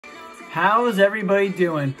How's everybody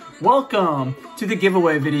doing? Welcome to the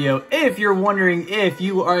giveaway video. If you're wondering if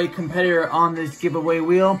you are a competitor on this giveaway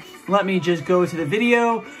wheel, let me just go to the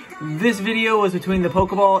video. This video was between the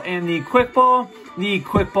Pokeball and the Quick Ball. The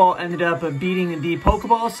Quick Ball ended up beating the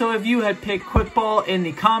Pokeball, so if you had picked Quick Ball in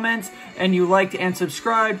the comments and you liked and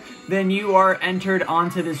subscribed, then you are entered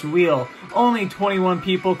onto this wheel. Only 21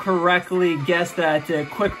 people correctly guessed that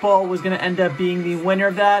Quick Ball was going to end up being the winner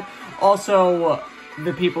of that. Also,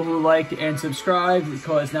 the people who liked and subscribed,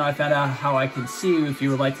 because now I found out how I can see if you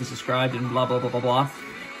would like to subscribe and blah, blah, blah, blah, blah.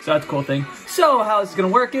 So that's a cool thing. So how this is going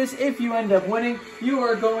to work is, if you end up winning, you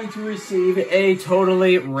are going to receive a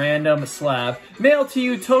totally random slab. Mailed to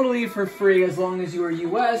you totally for free as long as you are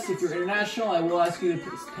US. If you're international, I will ask you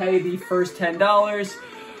to pay the first $10.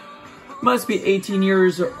 Must be 18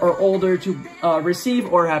 years or older to receive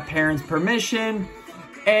or have parents' permission.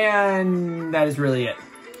 And that is really it.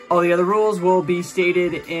 All the other rules will be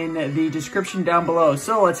stated in the description down below.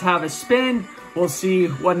 So let's have a spin. We'll see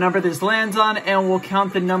what number this lands on, and we'll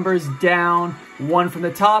count the numbers down, one from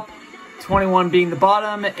the top, 21 being the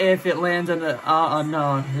bottom. If it lands on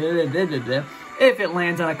if it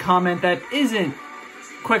lands on a comment that isn't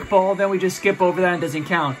Quick Ball, then we just skip over that and it doesn't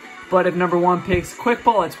count. But if number 1 picks Quick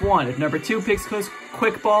Ball, it's 1. If number 2 picks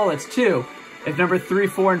Quick Ball, it's 2. If number 3,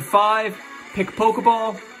 4, and 5 pick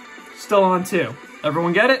Pokeball, still on 2.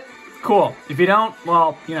 Everyone get it? Cool. If you don't,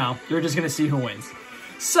 well, you know, you're just going to see who wins.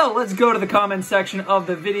 So let's go to the comment section of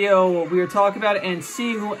the video, what we were talking about, and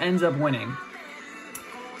see who ends up winning.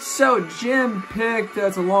 So Jim picked,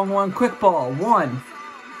 that's a long one, Quick Ball, 1.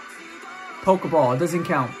 Pokeball, doesn't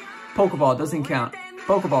count. Pokeball, doesn't count.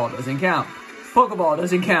 Pokeball, doesn't count. Pokeball,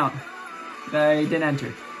 doesn't count. He didn't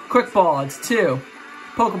enter. Quick Ball, it's 2.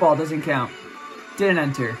 Pokeball, doesn't count. Didn't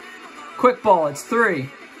enter. Quick Ball, it's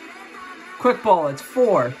 3. Quick Ball, it's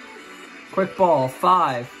 4. Quick Ball,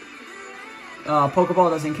 5. Pokeball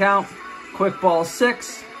doesn't count. Quick Ball,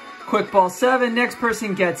 6. Quick Ball, 7. Next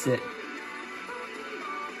person gets it.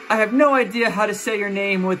 I have no idea how to say your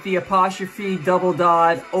name with the apostrophe double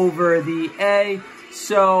dot over the A,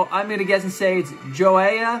 so I'm going to guess and say it's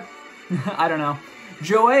Joea. I don't know.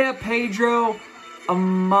 Joea Pedro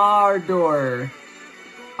Amador.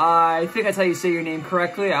 I think that's how you say your name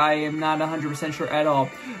correctly. I am not 100% sure at all.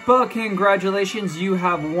 But congratulations, you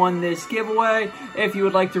have won this giveaway. If you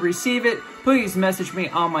would like to receive it, please message me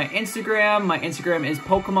on my Instagram. My Instagram is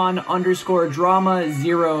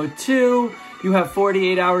Pokemon_drama02. You have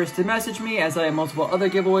 48 hours to message me, as I have multiple other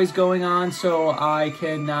giveaways going on, so I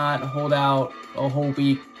cannot hold out a whole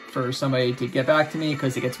week for somebody to get back to me,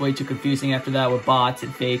 because it gets way too confusing after that with bots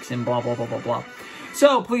and fakes and blah, blah, blah, blah, blah.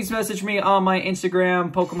 So please message me on my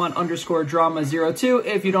Instagram, Pokemon_drama02.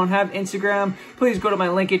 If you don't have Instagram, please go to my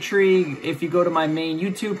LINKTREE. If you go to my main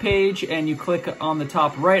YouTube page and you click on the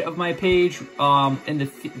top right of my page, in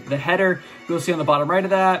the header, you'll see on the bottom right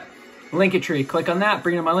of that, LINKTREE. Click on that,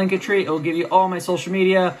 bring it to my LINKTREE. It will give you all my social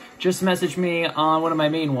media. Just message me on one of my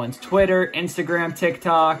main ones: Twitter, Instagram,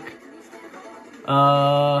 TikTok,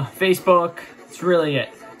 Facebook. That's really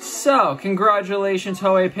it. So, congratulations,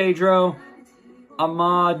 Joe Pedro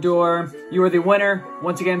Amador. You are the winner.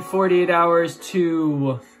 Once again, 48 hours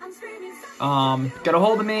to get a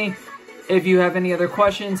hold of me. If you have any other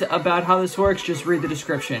questions about how this works, just read the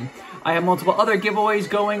description. I have multiple other giveaways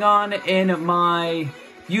going on in my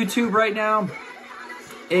YouTube right now.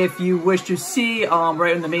 If you wish to see,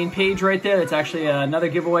 right on the main page right there, it's actually another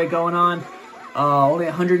giveaway going on. Only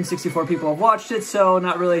 164 people have watched it, so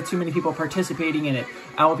not really too many people participating in it.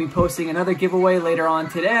 I will be posting another giveaway later on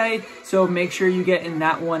today, so make sure you get in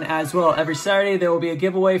that one as well. Every Saturday, there will be a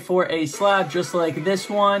giveaway for a slab just like this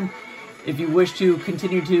one. If you wish to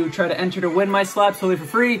continue to try to enter to win my slabs totally for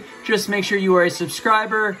free, just make sure you are a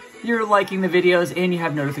subscriber, you're liking the videos, and you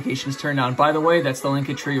have notifications turned on. By the way, that's the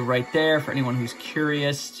LINKTREE right there for anyone who's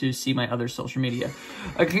curious to see my other social media.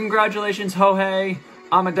 Congratulations, Joe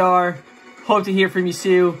Amador. Hope to hear from you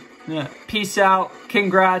soon. Peace out,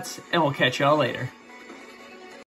 congrats, and we'll catch y'all later.